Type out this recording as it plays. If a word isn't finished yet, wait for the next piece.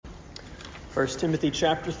1 Timothy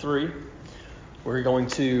chapter 3. We're going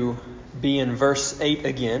to be in verse 8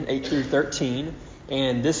 again, 8 through 13.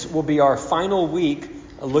 And this will be our final week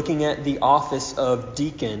looking at the office of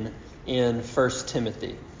deacon in 1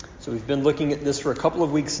 Timothy. So we've been looking at this for a couple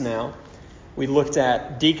of weeks now. We looked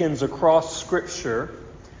at deacons across Scripture.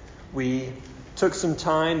 We took some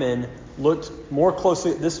time and looked more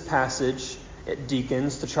closely at this passage at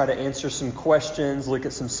deacons to try to answer some questions, look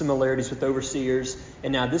at some similarities with overseers.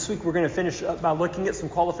 And now this week we're going to finish up by looking at some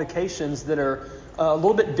qualifications that are a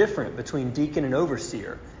little bit different between deacon and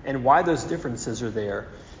overseer and why those differences are there.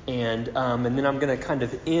 And then I'm going to kind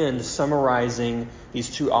of end summarizing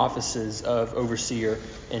these two offices of overseer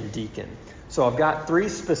and deacon. So I've got three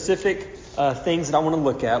specific things that I want to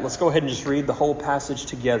look at. Let's go ahead and just read the whole passage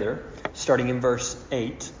together, starting in verse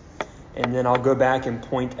 8. And then I'll go back and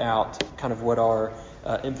point out kind of what our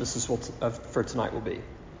emphasis for tonight will be.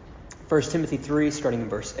 1 Timothy 3, starting in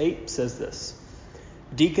verse 8, says this: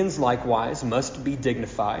 Deacons likewise must be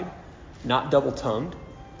dignified, not double-tongued,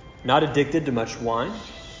 not addicted to much wine,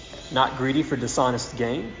 not greedy for dishonest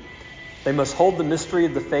gain. They must hold the mystery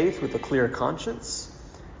of the faith with a clear conscience,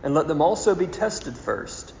 and let them also be tested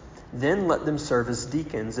first. Then let them serve as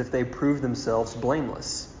deacons if they prove themselves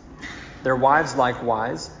blameless. Their wives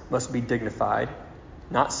likewise must be dignified,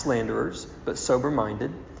 not slanderers, but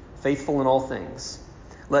sober-minded, faithful in all things.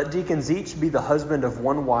 Let deacons each be the husband of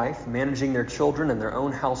one wife, managing their children and their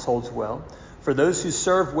own households well. For those who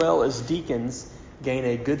serve well as deacons gain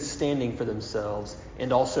a good standing for themselves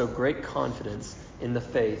and also great confidence in the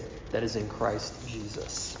faith that is in Christ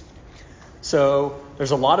Jesus. So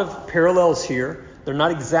there's a lot of parallels here. They're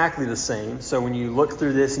not exactly the same. So when you look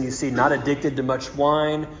through this and you see not addicted to much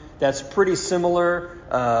wine, that's pretty similar,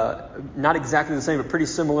 not exactly the same, but pretty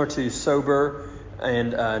similar to sober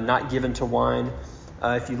and not given to wine.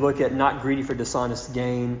 If you look at not greedy for dishonest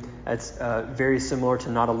gain, that's very similar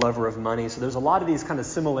to not a lover of money. So there's a lot of these kind of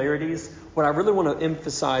similarities. What I really want to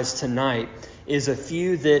emphasize tonight is a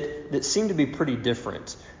few that seem to be pretty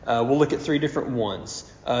different. We'll look at three different ones.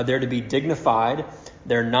 They're to be dignified,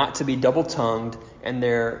 they're not to be double-tongued, and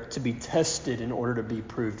they're to be tested in order to be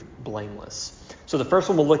proved blameless. So the first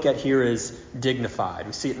one we'll look at here is dignified.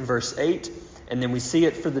 We see it in verse 8, and then we see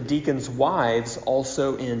it for the deacons' wives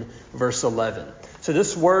also in verse 11. So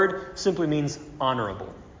this word simply means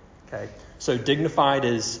honorable. Okay, so dignified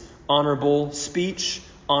is honorable speech,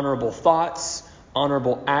 honorable thoughts,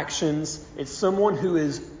 honorable actions. It's someone who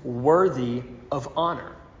is worthy of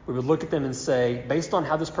honor. We would look at them and say, based on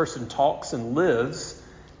how this person talks and lives,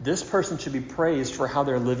 this person should be praised for how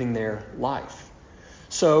they're living their life.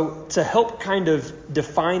 So to help kind of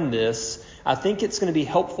define this, I think it's going to be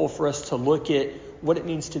helpful for us to look at what it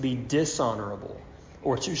means to be dishonorable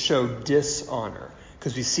or to show dishonor,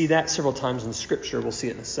 because we see that several times in Scripture. We'll see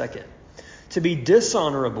it in a second. To be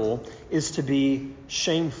dishonorable is to be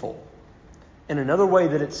shameful. And another way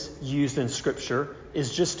that it's used in Scripture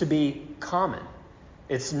is just to be common.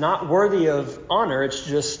 It's not worthy of honor. It's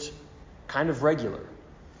just kind of regular.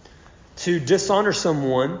 To dishonor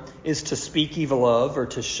someone is to speak evil of or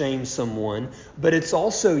to shame someone, but it's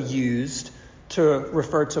also used to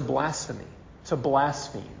refer to blasphemy, to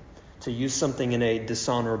blaspheme, to use something in a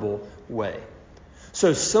dishonorable way.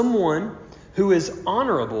 So someone who is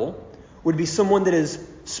honorable would be someone that is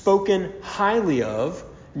spoken highly of,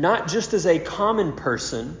 not just as a common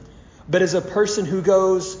person, but as a person who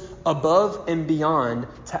goes above and beyond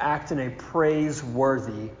to act in a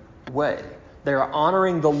praiseworthy way. They are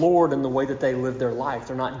honoring the Lord in the way that they live their life.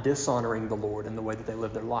 They're not dishonoring the Lord in the way that they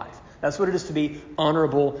live their life. That's what it is to be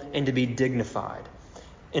honorable and to be dignified.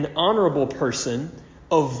 An honorable person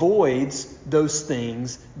avoids those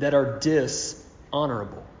things that are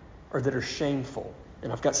dishonorable or that are shameful.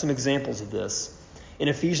 And I've got some examples of this. In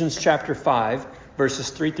Ephesians chapter 5,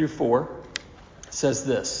 verses 3 through 4, it says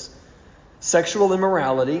this: Sexual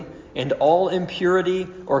immorality and all impurity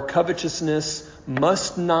or covetousness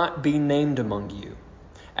must not be named among you,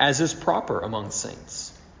 as is proper among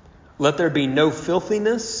saints. Let there be no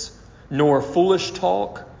filthiness, nor foolish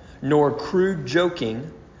talk, nor crude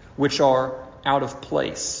joking, which are out of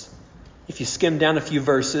place. If you skim down a few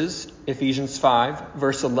verses, Ephesians 5,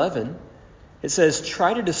 verse 11, it says,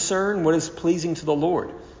 Try to discern what is pleasing to the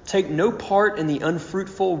Lord. Take no part in the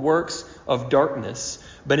unfruitful works of darkness,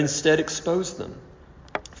 but instead expose them.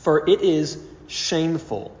 For it is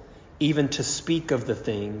shameful even to speak of the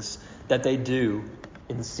things that they do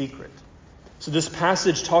in secret. So this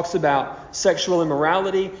passage talks about sexual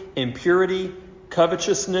immorality, impurity,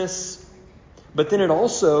 covetousness, but then it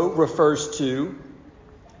also refers to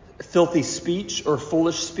filthy speech or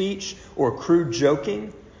foolish speech or crude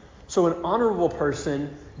joking. So an honorable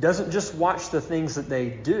person doesn't just watch the things that they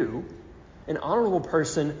do. An honorable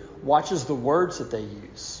person watches the words that they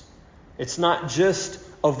use. It's not just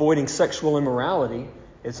avoiding sexual immorality.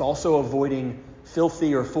 It's also avoiding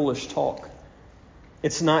filthy or foolish talk.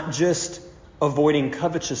 It's not just avoiding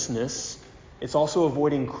covetousness. It's also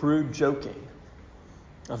avoiding crude joking.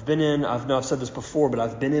 I've said this before, but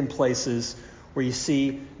I've been in places where you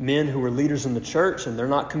see men who are leaders in the church and they're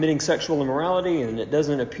not committing sexual immorality, and it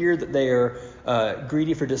doesn't appear that they are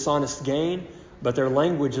greedy for dishonest gain, but their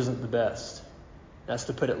language isn't the best. That's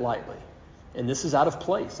to put it lightly. And this is out of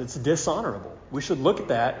place. It's dishonorable. We should look at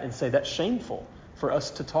that and say that's shameful for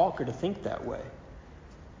us to talk or to think that way.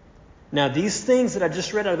 Now, these things that I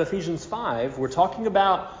just read out of Ephesians 5, we're talking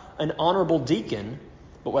about an honorable deacon,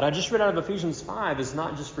 but what I just read out of Ephesians 5 is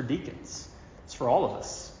not just for deacons. It's for all of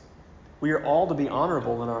us. We are all to be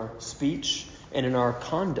honorable in our speech and in our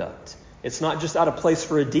conduct. It's not just out of place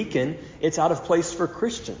for a deacon, it's out of place for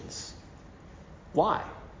Christians. Why?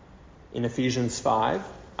 In Ephesians 5,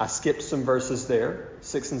 I skipped some verses there,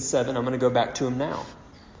 6 and 7. I'm going to go back to them now.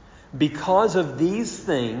 Because of these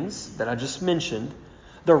things that I just mentioned,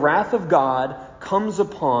 the wrath of God comes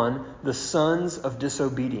upon the sons of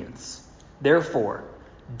disobedience. Therefore,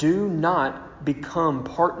 do not become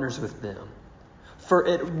partners with them. For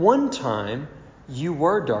at one time you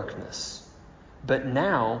were darkness, but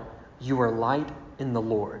now you are light in the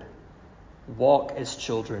Lord. Walk as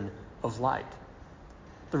children of light.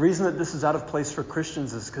 The reason that this is out of place for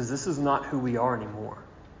Christians is because this is not who we are anymore.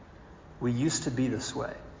 We used to be this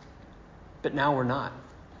way, but now we're not.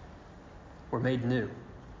 We're made new.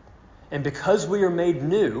 And because we are made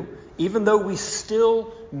new, even though we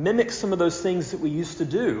still mimic some of those things that we used to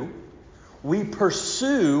do, we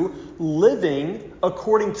pursue living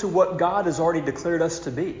according to what God has already declared us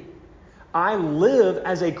to be. I live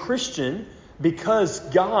as a Christian because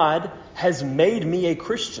God has made me a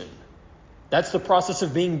Christian. That's the process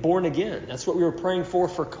of being born again. That's what we were praying for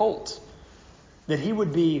Colt. That he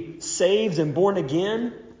would be saved and born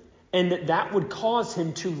again, and that would cause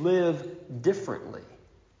him to live differently.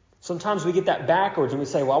 Sometimes we get that backwards and we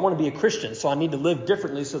say, well, I want to be a Christian, so I need to live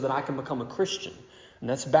differently so that I can become a Christian. And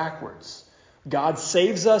that's backwards. God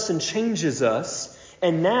saves us and changes us.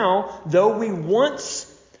 And now, though we once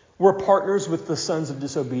were partners with the sons of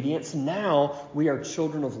disobedience, now we are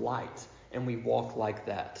children of light and we walk like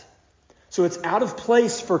that. So it's out of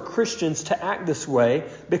place for Christians to act this way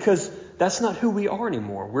because that's not who we are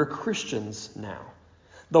anymore. We're Christians now.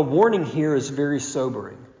 The warning here is very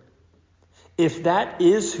sobering. If that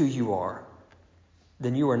is who you are,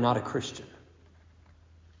 then you are not a Christian.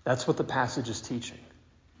 That's what the passage is teaching.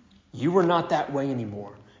 You are not that way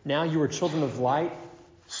anymore. Now you are children of light,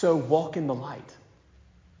 so walk in the light.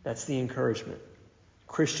 That's the encouragement.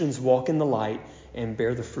 Christians walk in the light and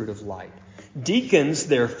bear the fruit of light. Deacons,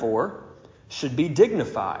 therefore, should be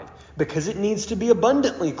dignified because it needs to be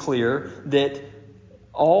abundantly clear that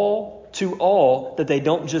that they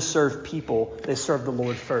don't just serve people, they serve the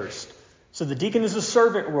Lord first. So the deacon is a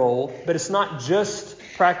servant role, but it's not just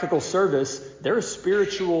practical service. They're a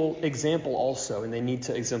spiritual example also, and they need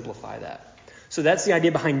to exemplify that. So that's the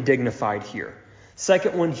idea behind dignified here.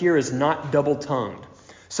 Second one here is not double-tongued.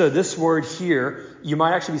 So this word here, you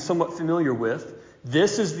might actually be somewhat familiar with.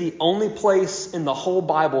 This is the only place in the whole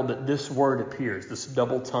Bible that this word appears, this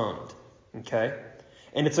double-tongued. Okay?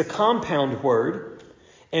 And it's a compound word,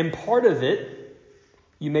 and part of it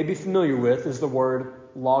you may be familiar with is the word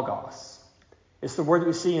logos. It's the word that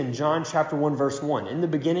we see in John chapter 1, verse 1. In the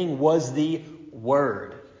beginning was the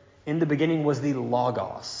Word. In the beginning was the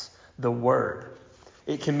Logos, the Word.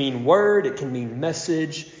 It can mean word, it can mean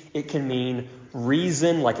message, it can mean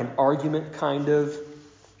reason, like an argument kind of.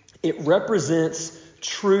 It represents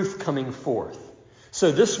truth coming forth.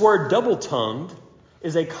 So this word double-tongued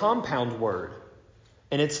is a compound word.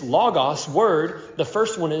 And it's Logos, word. The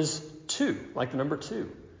first one is two, like the number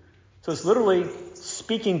 2. So it's literally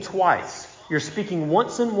speaking twice. You're speaking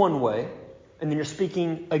once in one way, and then you're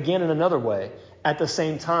speaking again in another way at the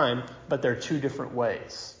same time, but they're two different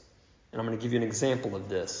ways. And I'm going to give you an example of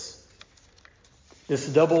this. This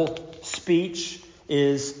double speech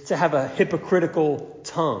is to have a hypocritical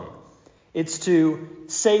tongue. It's to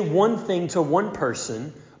say one thing to one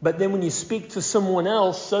person, but then when you speak to someone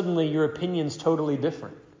else, suddenly your opinion's totally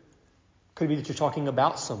different. Could be that you're talking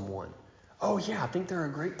about someone. Oh yeah, I think they're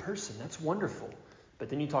a great person. That's wonderful. But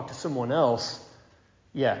then you talk to someone else,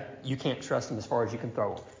 you can't trust them as far as you can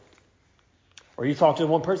throw them. Or you talk to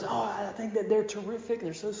one person, I think that they're terrific,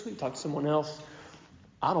 they're so sweet. Talk to someone else,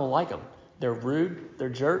 I don't like them. They're rude, they're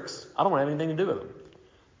jerks, I don't want anything to do with them.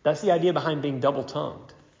 That's the idea behind being double-tongued.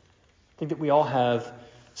 I think that we all have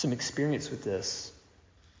some experience with this.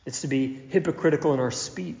 It's to be hypocritical in our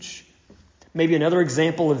speech. Maybe another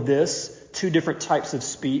example of this, two different types of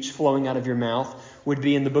speech flowing out of your mouth, would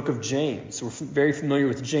be in the book of James. We're very familiar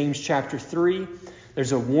with James chapter 3.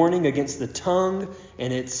 There's a warning against the tongue,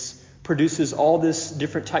 and it produces all this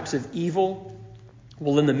different types of evil.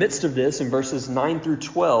 Well, in the midst of this, in verses 9 through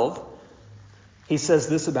 12, he says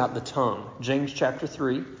this about the tongue. James chapter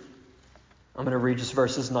 3. I'm going to read just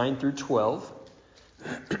verses 9 through 12.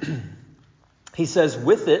 He says,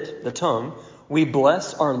 with it, the tongue, we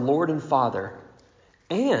bless our Lord and Father,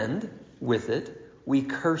 and with it we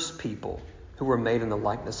curse people who were made in the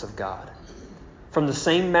likeness of God. From the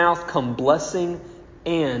same mouth come blessing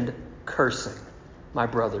and cursing. My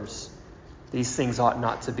brothers, these things ought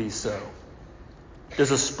not to be so.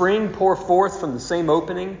 Does a spring pour forth from the same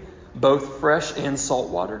opening both fresh and salt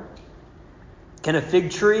water? Can a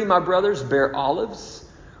fig tree, my brothers, bear olives,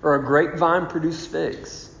 or a grapevine produce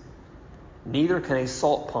figs? Neither can a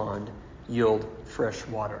salt pond yield fresh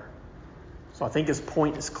water. So I think his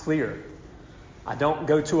point is clear. I don't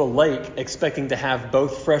go to a lake expecting to have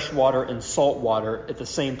both fresh water and salt water at the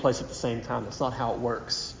same place at the same time. That's not how it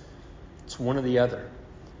works. It's one or the other.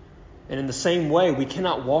 And in the same way, we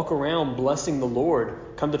cannot walk around blessing the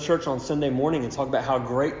Lord, come to church on Sunday morning and talk about how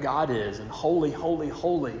great God is and holy, holy,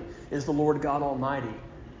 holy is the Lord God Almighty,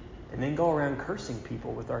 and then go around cursing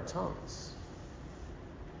people with our tongues.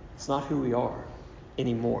 It's not who we are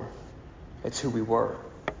anymore. It's who we were.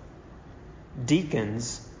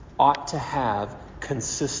 Deacons ought to have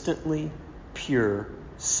consistently pure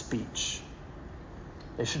speech.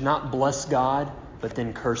 They should not bless God, but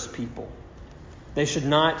then curse people. They should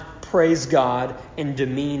not praise God and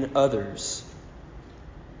demean others.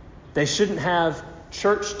 They shouldn't have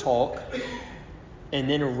church talk and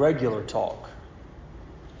then regular talk.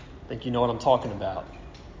 I think you know what I'm talking about.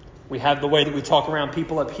 We have the way that we talk around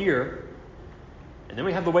people up here, and then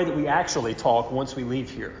we have the way that we actually talk once we leave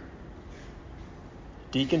here.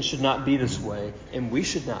 Deacons should not be this way, and we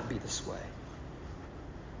should not be this way.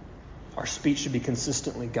 Our speech should be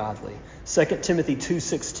consistently godly. 2 Timothy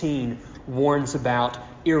 2:16 warns about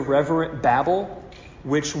irreverent babble,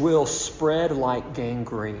 which will spread like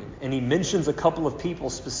gangrene. And he mentions a couple of people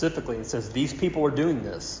specifically and says, these people are doing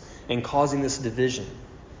this and causing this division.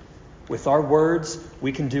 With our words,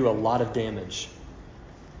 we can do a lot of damage.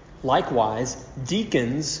 Likewise,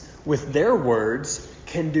 deacons, with their words,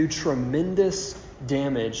 can do tremendous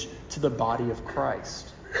damage to the body of Christ.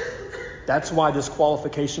 That's why this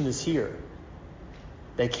qualification is here.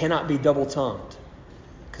 They cannot be double-tongued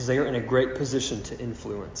because they are in a great position to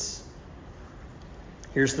influence.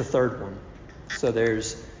 Here's the third one. So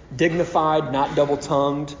there's dignified, not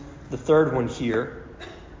double-tongued. The third one here,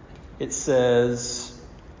 it says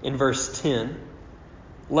in verse 10,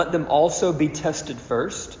 let them also be tested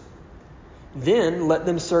first. Then let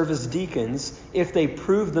them serve as deacons if they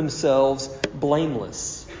prove themselves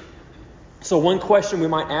blameless. So one question we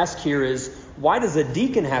might ask here is, why does a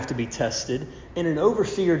deacon have to be tested and an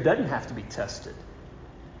overseer doesn't have to be tested?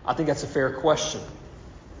 I think that's a fair question.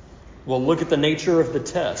 We'll look at the nature of the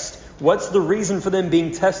test. What's the reason for them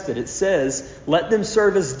being tested? It says, let them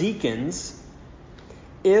serve as deacons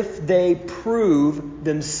if they prove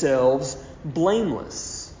themselves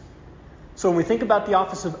blameless. So when we think about the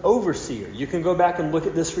office of overseer, you can go back and look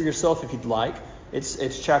at this for yourself if you'd like.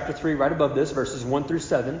 It's chapter 3 right above this, verses 1 through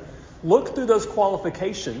 7. Look through those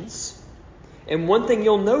qualifications, and one thing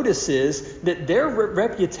you'll notice is that their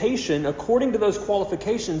reputation, according to those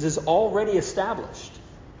qualifications, is already established.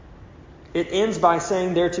 It ends by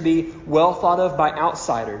saying they're to be well thought of by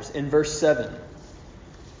outsiders in verse 7.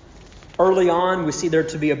 Early on, we see they're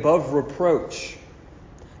to be above reproach.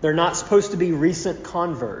 They're not supposed to be recent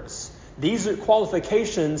converts. These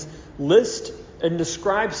qualifications list and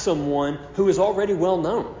describe someone who is already well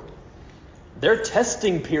known. Their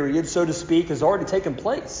testing period, so to speak, has already taken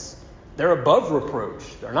place. They're above reproach.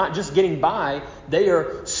 They're not just getting by. They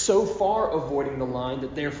are so far avoiding the line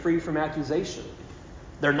that they're free from accusation.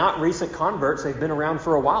 They're not recent converts. They've been around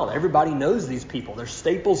for a while. Everybody knows these people. They're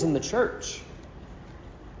staples in the church.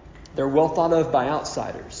 They're well thought of by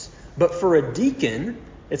outsiders. But for a deacon,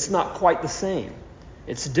 it's not quite the same.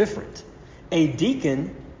 It's different. A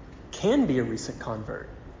deacon can be a recent convert.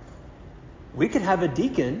 We could have a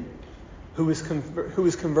deacon who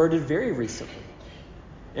was converted very recently.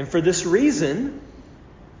 And for this reason,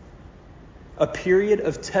 a period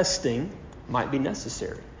of testing might be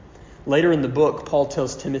necessary. Later in the book, Paul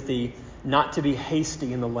tells Timothy not to be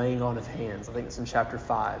hasty in the laying on of hands. I think it's in chapter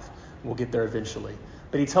 5. We'll get there eventually.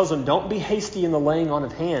 But he tells him, don't be hasty in the laying on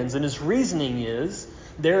of hands. And his reasoning is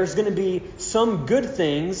there's going to be some good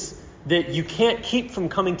things that you can't keep from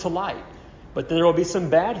coming to light. But there will be some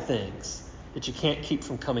bad things that you can't keep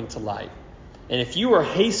from coming to light. And if you are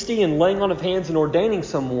hasty in laying on of hands and ordaining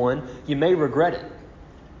someone, you may regret it.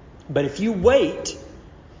 But if you wait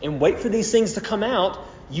for these things to come out,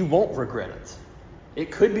 you won't regret it.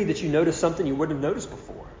 It could be that you notice something you wouldn't have noticed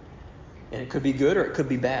before. And it could be good or it could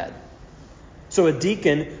be bad. So a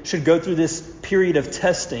deacon should go through this period of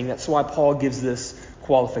testing. That's why Paul gives this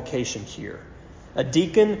qualification here. A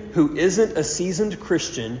deacon who isn't a seasoned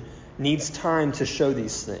Christian needs time to show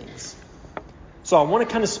these things. So I want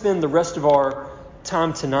to kind of spend the rest of our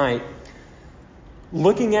time tonight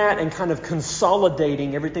looking at and kind of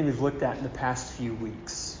consolidating everything we've looked at in the past few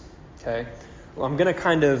weeks. Okay? Well, I'm going to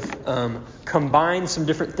kind of combine some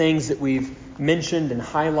different things that we've mentioned and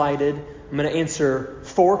highlighted. I'm going to answer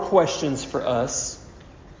 4 questions for us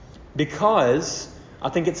because I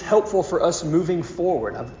think it's helpful for us moving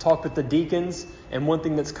forward. I've talked with the deacons, and one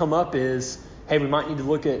thing that's come up is, hey, we might need to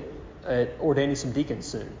look at ordaining some deacons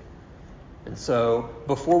soon. And so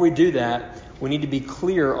before we do that, we need to be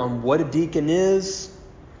clear on what a deacon is,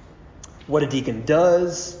 what a deacon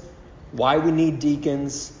does, why we need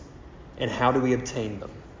deacons, and how do we obtain them.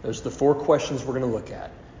 Those are the 4 questions we're going to look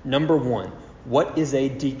at. Number 1, what is a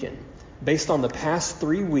deacon? Based on the past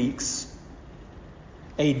 3 weeks,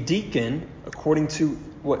 a deacon, according to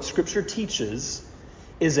what Scripture teaches,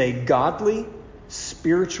 is a godly,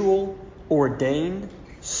 spiritual, ordained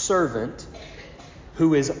servant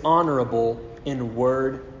who is honorable in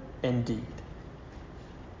word and deed.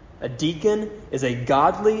 A deacon is a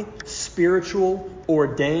godly, spiritual,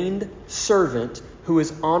 ordained servant who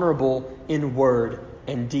is honorable in word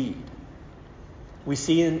and deed. We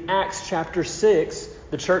see in Acts chapter 6,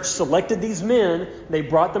 the church selected these men, they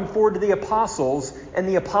brought them forward to the apostles, and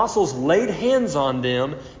the apostles laid hands on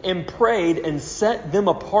them and prayed and set them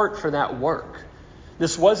apart for that work.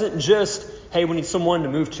 This wasn't just, hey, we need someone to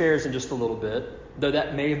move chairs in just a little bit, though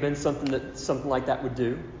that may have been something like that would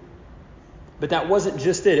do. But that wasn't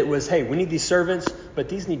just it. It was, hey, we need these servants, but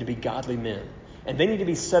these need to be godly men. And they need to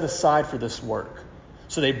be set aside for this work.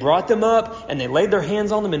 So they brought them up and they laid their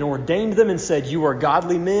hands on them and ordained them and said, you are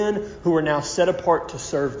godly men who are now set apart to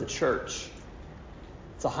serve the church.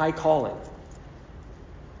 It's a high calling.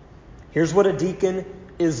 Here's what a deacon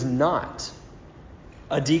is not.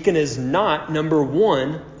 A deacon is not, number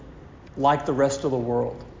 1, like the rest of the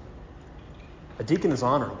world. A deacon is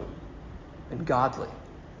honorable and godly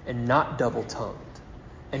and not double-tongued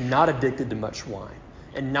and not addicted to much wine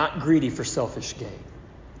and not greedy for selfish gain.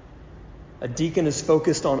 A deacon is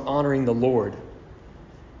focused on honoring the Lord.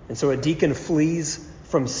 And so a deacon flees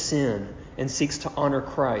from sin and seeks to honor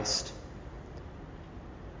Christ.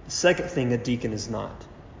 The second thing a deacon is not.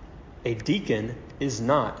 A deacon is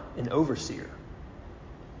not an overseer.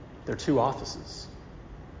 They're 2 offices.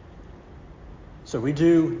 So we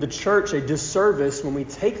do the church a disservice when we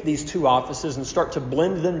take these 2 offices and start to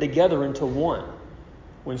blend them together into one,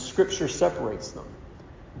 when Scripture separates them.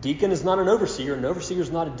 Deacon is not an overseer, and an overseer is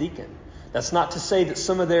not a deacon. That's not to say that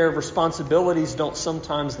some of their responsibilities don't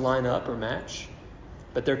sometimes line up or match,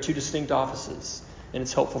 but they're 2 distinct offices, and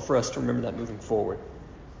it's helpful for us to remember that moving forward.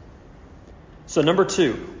 So number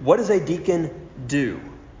 2, what does a deacon do?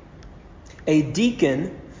 A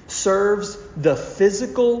deacon serves the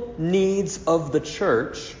physical needs of the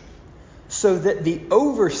church so that the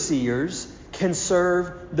overseers can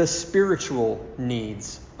serve the spiritual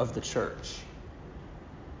needs of the church.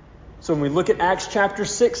 So when we look at Acts chapter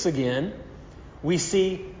 6 again, we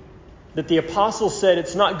see that the apostles said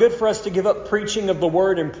it's not good for us to give up preaching of the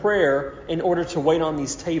word and prayer in order to wait on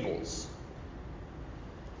these tables.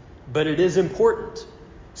 But it is important.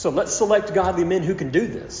 So let's select godly men who can do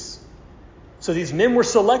this. So these men were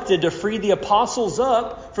selected to free the apostles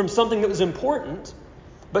up from something that was important,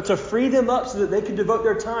 but to free them up so that they could devote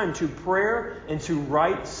their time to prayer and to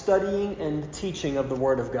right studying and teaching of the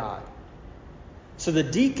Word of God. So the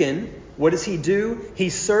deacon, what does he do?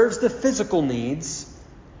 He serves the physical needs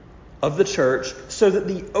of the church so that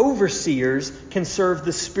the overseers can serve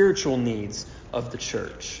the spiritual needs of the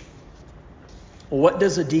church. What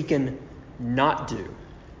does a deacon not do?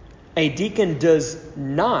 A deacon does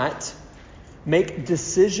not make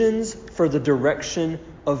decisions for the direction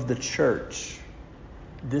of the church.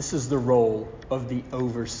 This is the role of the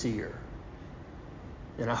overseer.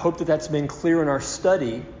 And I hope that that's been clear in our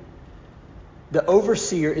study. The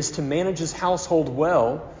overseer is to manage his household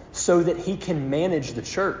well so that he can manage the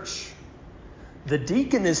church. The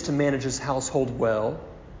deacon is to manage his household well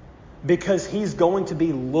because he's going to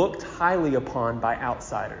be looked highly upon by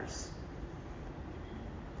outsiders.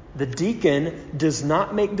 The deacon does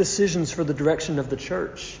not make decisions for the direction of the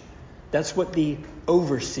church. That's what the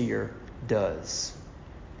overseer does.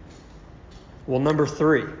 Well, number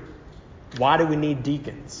 3, why do we need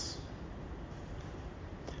deacons?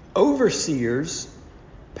 Overseers,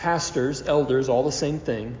 pastors, elders, all the same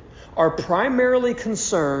thing, are primarily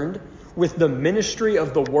concerned with the ministry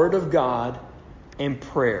of the Word of God and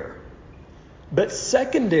prayer. But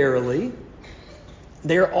secondarily,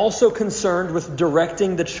 they are also concerned with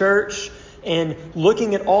directing the church and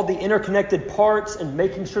looking at all the interconnected parts and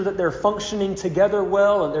making sure that they're functioning together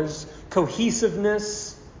well and there's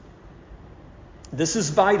cohesiveness. This is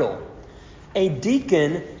vital. A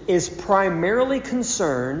deacon is primarily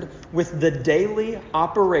concerned with the daily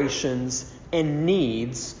operations and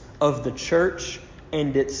needs of the church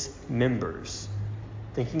and its members.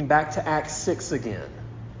 Thinking back to Acts 6 again.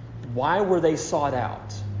 Why were they sought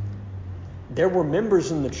out? There were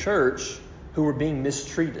members in the church who were being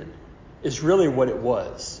mistreated, is really what it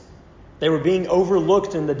was. They were being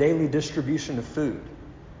overlooked in the daily distribution of food,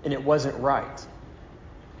 and it wasn't right.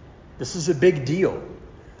 This is a big deal.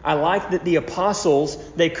 I like that the apostles,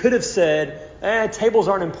 they could have said, tables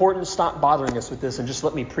aren't important, stop bothering us with this and just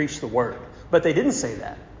let me preach the word. But they didn't say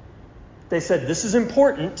that. They said, this is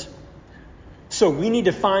important, so we need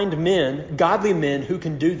to find men, godly men, who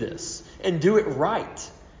can do this and do it right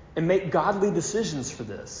and make godly decisions for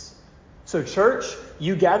this. So church,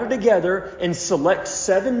 you gather together and select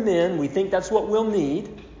 7 men, we think that's what we'll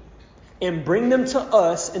need, and bring them to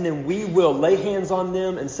us, and then we will lay hands on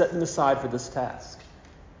them and set them aside for this task.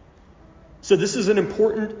 So this is an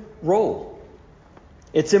important role.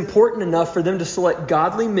 It's important enough for them to select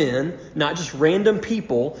godly men, not just random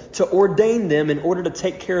people, to ordain them in order to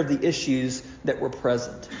take care of the issues that were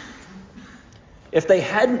present. If they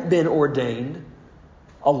hadn't been ordained,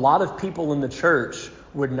 a lot of people in the church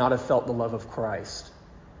would not have felt the love of Christ.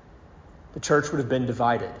 The church would have been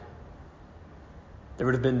divided. There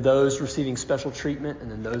would have been those receiving special treatment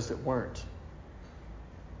and then those that weren't.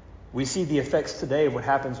 We see the effects today of what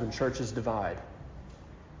happens when churches divide.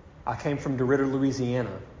 I came from DeRidder,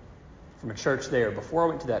 Louisiana, from a church there. Before I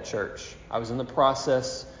went to that church, I was in the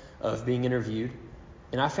process of being interviewed,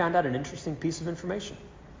 and I found out an interesting piece of information.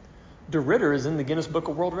 DeRidder is in the Guinness Book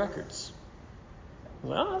of World Records.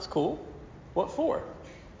 Well, that's cool. What for?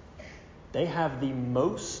 They have the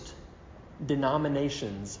most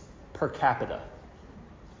denominations per capita.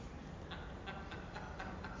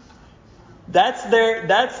 That's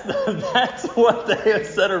what they have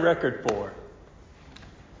set a record for.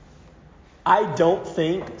 I don't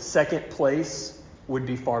think second place would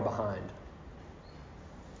be far behind.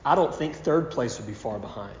 I don't think third place would be far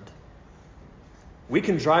behind. We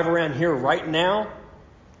can drive around here right now.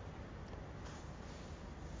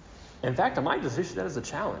 In fact, I might just issue that as a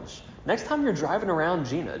challenge. Next time you're driving around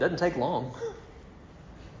Gina, it doesn't take long.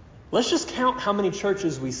 Let's just count how many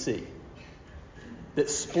churches we see that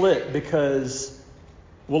split because,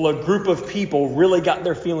 well, a group of people really got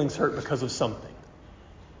their feelings hurt because of something.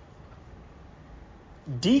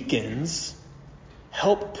 Deacons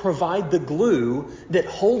help provide the glue that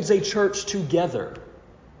holds a church together.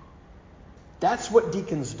 That's what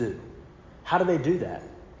deacons do. How do they do that?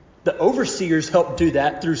 The overseers help do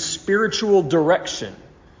that through spiritual direction.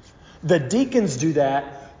 The deacons do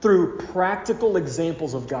that through practical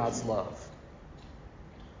examples of God's love.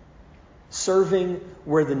 Serving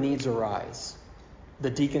where the needs arise. The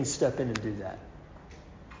deacons step in and do that.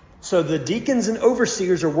 So the deacons and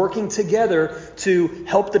overseers are working together to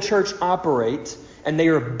help the church operate, and they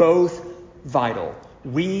are both vital.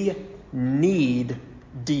 We need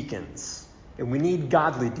deacons, and we need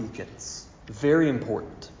godly deacons. Very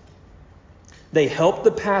important. They help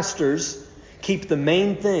the pastors keep the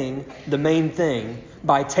main thing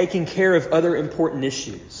by taking care of other important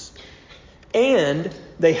issues. And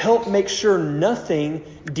they help make sure nothing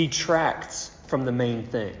detracts from the main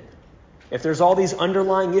thing. If there's all these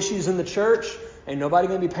underlying issues in the church, ain't nobody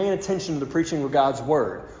going to be paying attention to the preaching of God's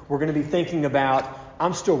word. We're going to be thinking about,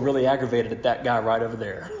 I'm still really aggravated at that guy right over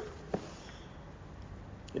there.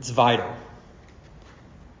 It's vital.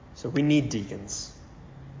 So we need deacons.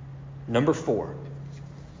 Number 4.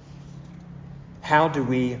 How do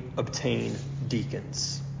we obtain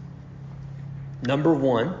deacons? Number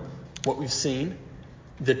 1, what we've seen,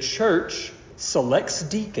 the church selects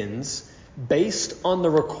deacons based on the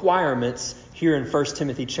requirements here in 1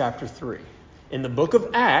 Timothy chapter 3. In the book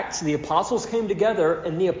of Acts, the apostles came together,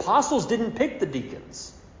 and the apostles didn't pick the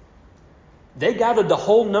deacons. They gathered the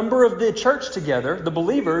whole number of the church together, the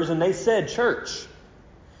believers, and they said, church,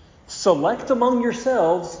 select among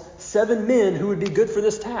yourselves 7 men who would be good for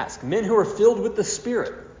this task, men who are filled with the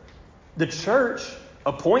Spirit. The church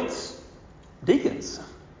appoints deacons.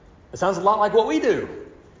 It sounds a lot like what we do.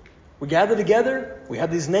 We gather together. We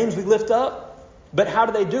have these names we lift up. But how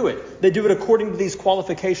do they do it? They do it according to these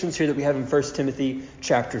qualifications here that we have in 1 Timothy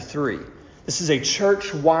chapter 3. This is a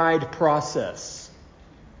church-wide process.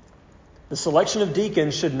 The selection of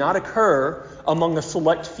deacons should not occur among a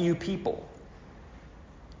select few people.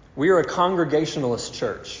 We are a congregationalist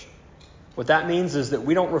church. What that means is that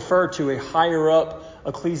we don't refer to a higher-up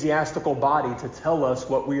ecclesiastical body to tell us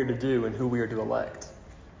what we are to do and who we are to elect.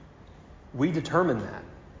 We determine that.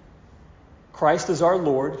 Christ is our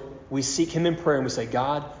Lord. We seek Him in prayer and we say,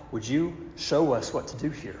 God, would you show us what to do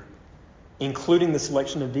here, including the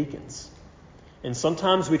selection of deacons? And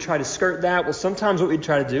sometimes we try to skirt that. Well, sometimes what we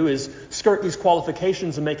try to do is skirt these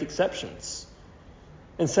qualifications and make exceptions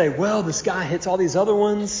and say, well, this guy hits all these other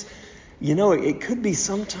ones. It could be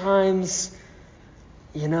sometimes,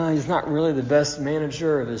 he's not really the best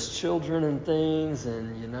manager of his children and things,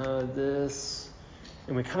 and, this.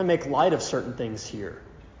 And we kind of make light of certain things here.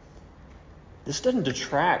 This doesn't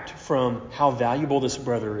detract from how valuable this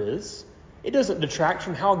brother is. It doesn't detract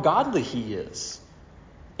from how godly he is.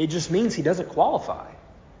 It just means he doesn't qualify.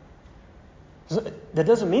 That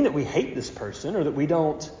doesn't mean that we hate this person or that we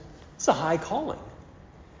don't. It's a high calling.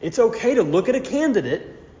 It's okay to look at a candidate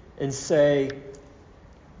and say,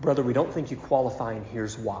 brother, we don't think you qualify, and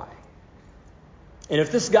here's why. And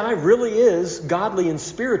if this guy really is godly and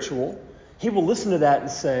spiritual, he will listen to that and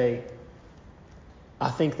say, I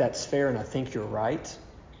think that's fair and I think you're right.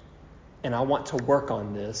 And I want to work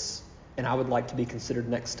on this, and I would like to be considered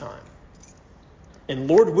next time. And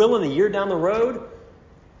Lord willing, a year down the road,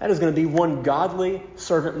 that is going to be one godly,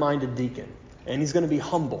 servant-minded deacon. And he's going to be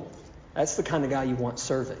humble. That's the kind of guy you want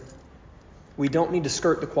serving. We don't need to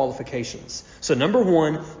skirt the qualifications. So number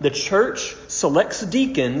one, the church selects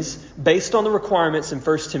deacons based on the requirements in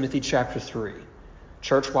 1 Timothy chapter 3.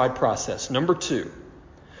 Church-wide process. Number two,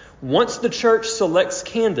 once the church selects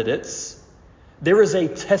candidates, there is a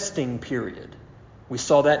testing period. We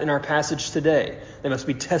saw that in our passage today. They must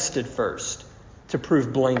be tested first to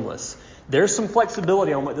prove blameless. There's some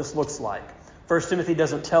flexibility on what this looks like. 1 Timothy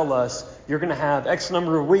doesn't tell us you're going to have X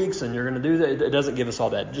number of weeks and you're going to do that. It doesn't give us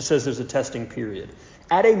all that. It just says there's a testing period.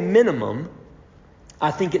 At a minimum,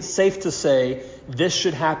 I think it's safe to say this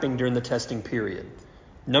should happen during the testing period.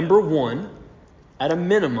 Number one, at a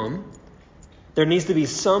minimum, there needs to be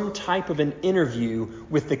some type of an interview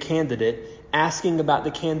with the candidate asking about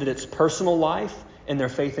the candidate's personal life and their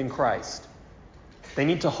faith in Christ. They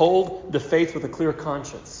need to hold the faith with a clear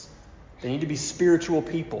conscience. They need to be spiritual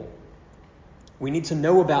people. We need to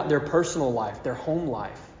know about their personal life, their home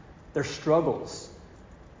life, their struggles.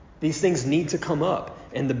 These things need to come up,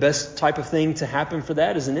 and the best type of thing to happen for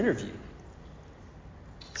that is an interview.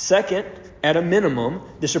 Second, at a minimum,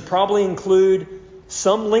 this should probably include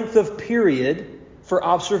some length of period for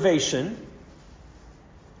observation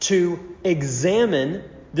to examine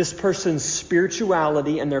this person's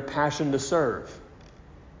spirituality and their passion to serve.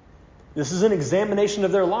 This is an examination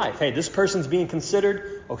of their life. Hey, this person's being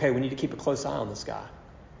considered. Okay, we need to keep a close eye on this guy.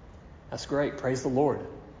 That's great. Praise the Lord.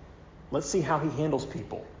 Let's see how he handles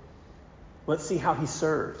people. Let's see how he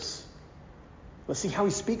serves. Let's see how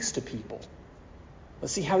he speaks to people.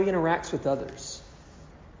 Let's see how he interacts with others.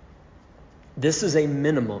 This is a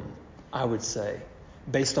minimum, I would say,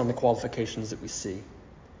 based on the qualifications that we see.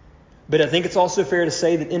 But I think it's also fair to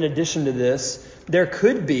say that in addition to this, there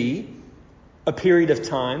could be a period of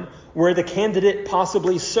time where the candidate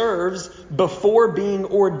possibly serves before being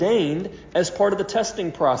ordained as part of the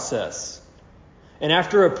testing process. And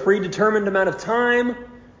after a predetermined amount of time,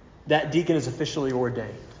 that deacon is officially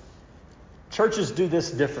ordained. Churches do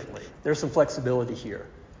this differently. There's some flexibility here.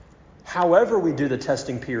 However we do the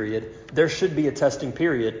testing period, there should be a testing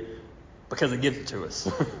period because it gives it to us.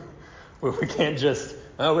 We can't just,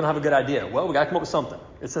 we don't have a good idea. Well, we got to come up with something.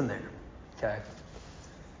 It's in there. Okay.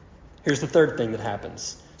 Here's the third thing that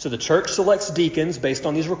happens. So the church selects deacons based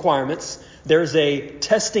on these requirements. There's a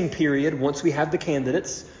testing period once we have the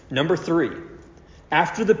candidates. Number three,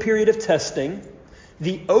 after the period of testing,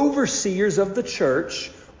 the overseers of the church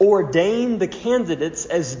ordain the candidates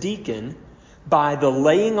as deacon by the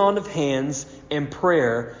laying on of hands and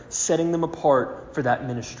prayer, setting them apart for that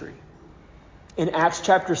ministry. In Acts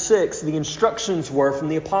chapter 6, the instructions were from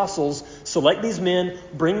the apostles, select these men,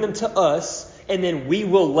 bring them to us, and then we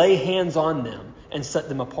will lay hands on them and set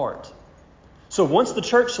them apart. So once the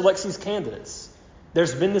church selects these candidates,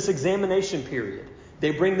 there's been this examination period.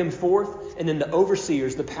 They bring them forth, and then the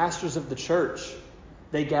overseers, the pastors of the church,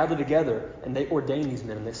 they gather together and they ordain these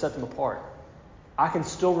men and they set them apart. I can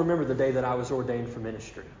still remember the day that I was ordained for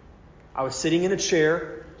ministry. I was sitting in a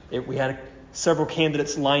chair. We had several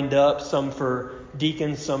candidates lined up, some for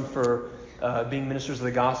deacons, some for being ministers of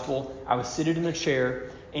the gospel. I was seated in a chair,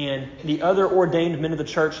 and the other ordained men of the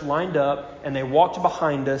church lined up, and they walked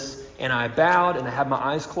behind us, and I bowed, and I had my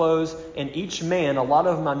eyes closed, and each man, a lot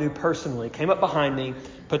of them I knew personally, came up behind me,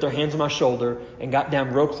 put their hands on my shoulder, and got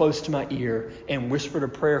down real close to my ear and whispered a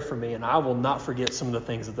prayer for me, and I will not forget some of the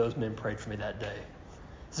things that those men prayed for me that day.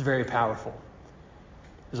 It's very powerful.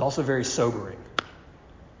 It was also very sobering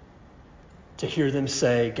to hear them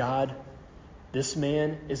say, God, this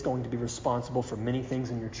man is going to be responsible for many things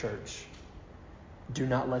in your church. Do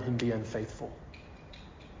not let him be unfaithful.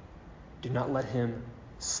 Do not let him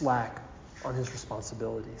slack on his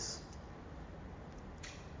responsibilities.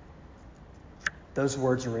 Those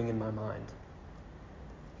words ring in my mind.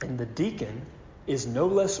 And the deacon is no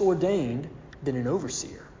less ordained than an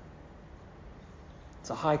overseer. It's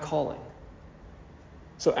a high calling.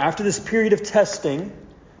 So after this period of testing,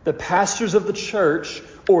 the pastors of the church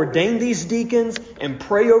ordain these deacons and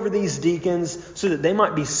pray over these deacons so that they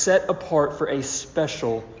might be set apart for a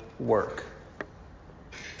special work.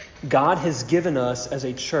 God has given us as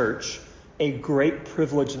a church a great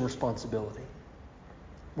privilege and responsibility.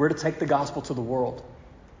 We're to take the gospel to the world.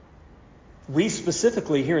 We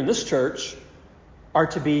specifically here in this church are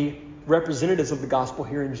to be representatives of the gospel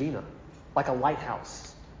here in Gina, like a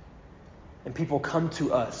lighthouse. And people come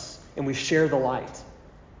to us and we share the light.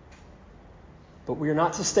 But we are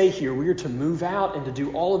not to stay here. We are to move out and to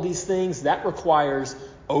do all of these things. That requires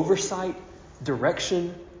oversight,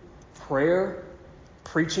 direction, prayer,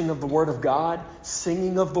 preaching of the Word of God,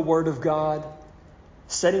 singing of the Word of God,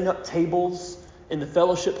 setting up tables in the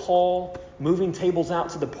fellowship hall, moving tables out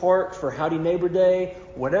to the park for Howdy Neighbor Day,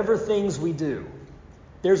 whatever things we do.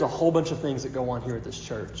 There's a whole bunch of things that go on here at this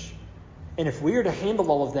church. And if we are to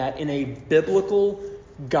handle all of that in a biblical,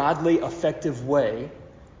 godly, effective way,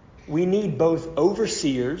 we need both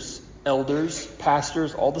overseers, elders,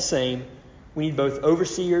 pastors, all the same. We need both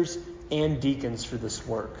overseers and deacons for this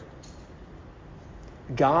work.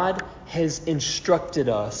 God has instructed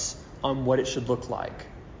us on what it should look like.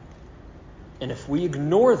 And if we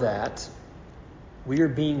ignore that, we are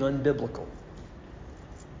being unbiblical.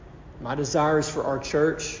 My desire is for our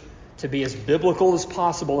church to be as biblical as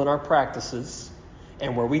possible in our practices.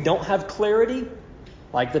 And where we don't have clarity,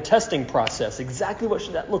 like the testing process, exactly what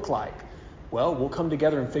should that look like? Well, we'll come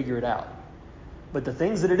together and figure it out. But the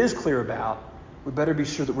things that it is clear about, we better be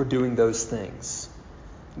sure that we're doing those things.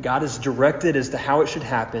 God is directed as to how it should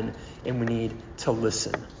happen, and we need to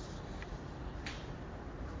listen.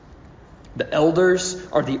 The elders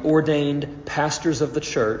are the ordained pastors of the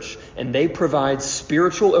church, and they provide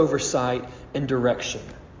spiritual oversight and direction.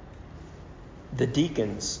 The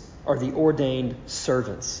deacons are the ordained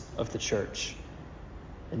servants of the church,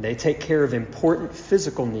 and they take care of important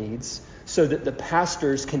physical needs so that the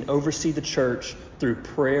pastors can oversee the church through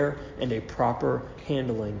prayer and a proper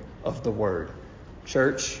handling of the word.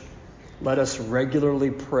 Church, let us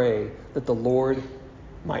regularly pray that the Lord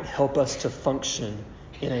might help us to function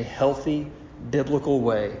in a healthy, biblical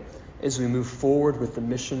way as we move forward with the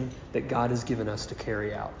mission that God has given us to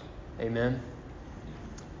carry out. Amen?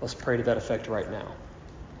 Let's pray to that effect right now.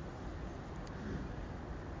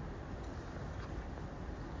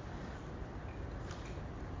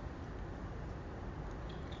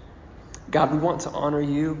 God, we want to honor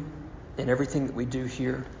you in everything that we do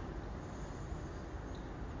here.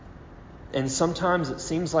 And sometimes it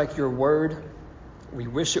seems like your word, we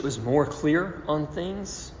wish it was more clear on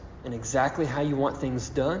things and exactly how you want things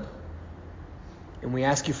done. And we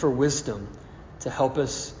ask you for wisdom to help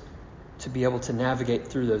us to be able to navigate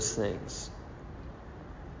through those things.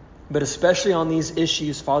 But especially on these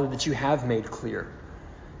issues, Father, that you have made clear.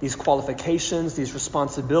 These qualifications, these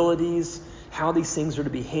responsibilities, how these things are to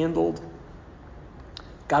be handled.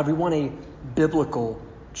 God, we want a biblical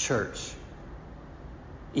church.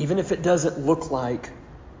 Even if it doesn't look like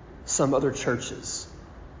some other churches.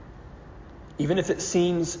 Even if it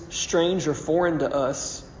seems strange or foreign to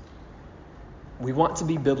us, we want to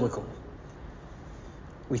be biblical.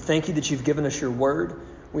 We thank you that you've given us your word.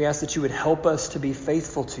 We ask that you would help us to be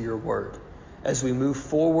faithful to your word as we move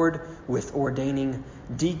forward with ordaining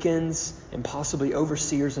deacons and possibly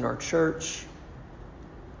overseers in our church.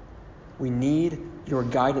 We need your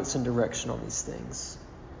guidance and direction on these things.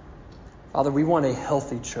 Father, we want a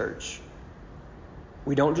healthy church.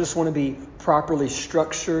 We don't just want to be properly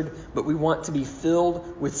structured, but we want to be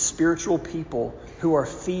filled with spiritual people who are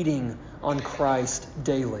feeding on Christ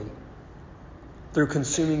daily. Through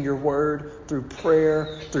consuming your word, through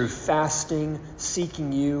prayer, through fasting,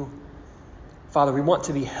 seeking you. Father, we want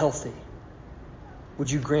to be healthy. Would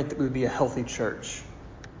you grant that we would be a healthy church?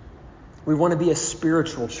 We want to be a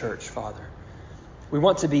spiritual church, Father. We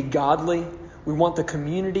want to be godly. We want the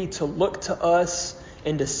community to look to us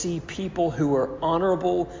and to see people who are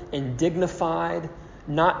honorable and dignified,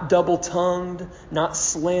 not double-tongued, not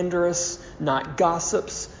slanderous, not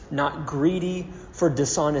gossips, not greedy for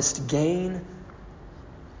dishonest gain.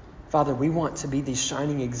 Father, we want to be these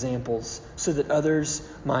shining examples so that others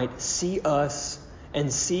might see us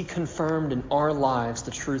and see confirmed in our lives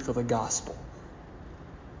the truth of the gospel.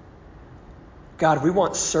 God, we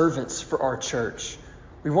want servants for our church.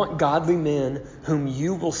 We want godly men whom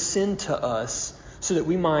you will send to us so that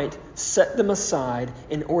we might set them aside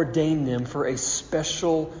and ordain them for a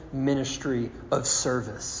special ministry of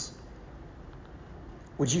service.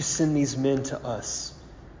 Would you send these men to us?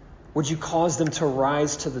 Would you cause them to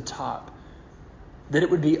rise to the top? That it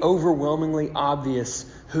would be overwhelmingly obvious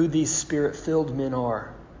who these Spirit-filled men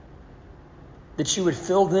are. That you would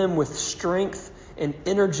fill them with strength and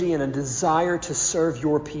energy and a desire to serve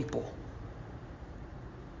your people.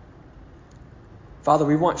 Father,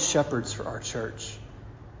 we want shepherds for our church.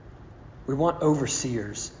 We want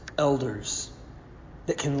overseers, elders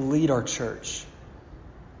that can lead our church,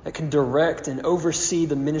 that can direct and oversee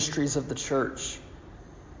the ministries of the church,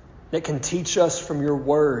 that can teach us from your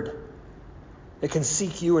word, that can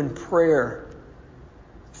seek you in prayer,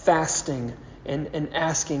 fasting, and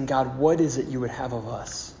asking, God, what is it you would have of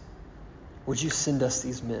us? Would you send us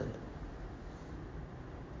these men?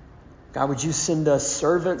 God, would you send us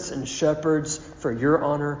servants and shepherds for your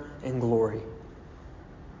honor and glory?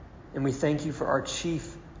 And we thank you for our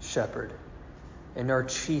chief shepherd and our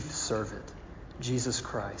chief servant, Jesus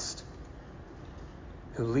Christ,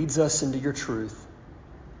 who leads us into your truth,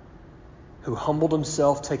 who humbled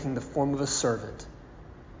himself, taking the form of a servant,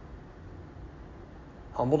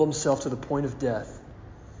 humbled himself to the point of death,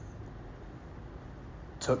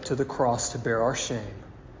 took to the cross to bear our shame,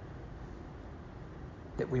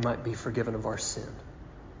 that we might be forgiven of our sin.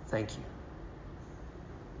 Thank you.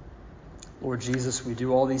 Lord Jesus, we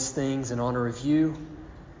do all these things in honor of you,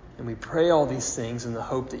 and we pray all these things in the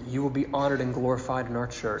hope that you will be honored and glorified in our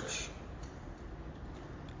church.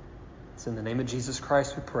 It's in the name of Jesus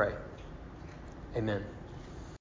Christ we pray. Amen.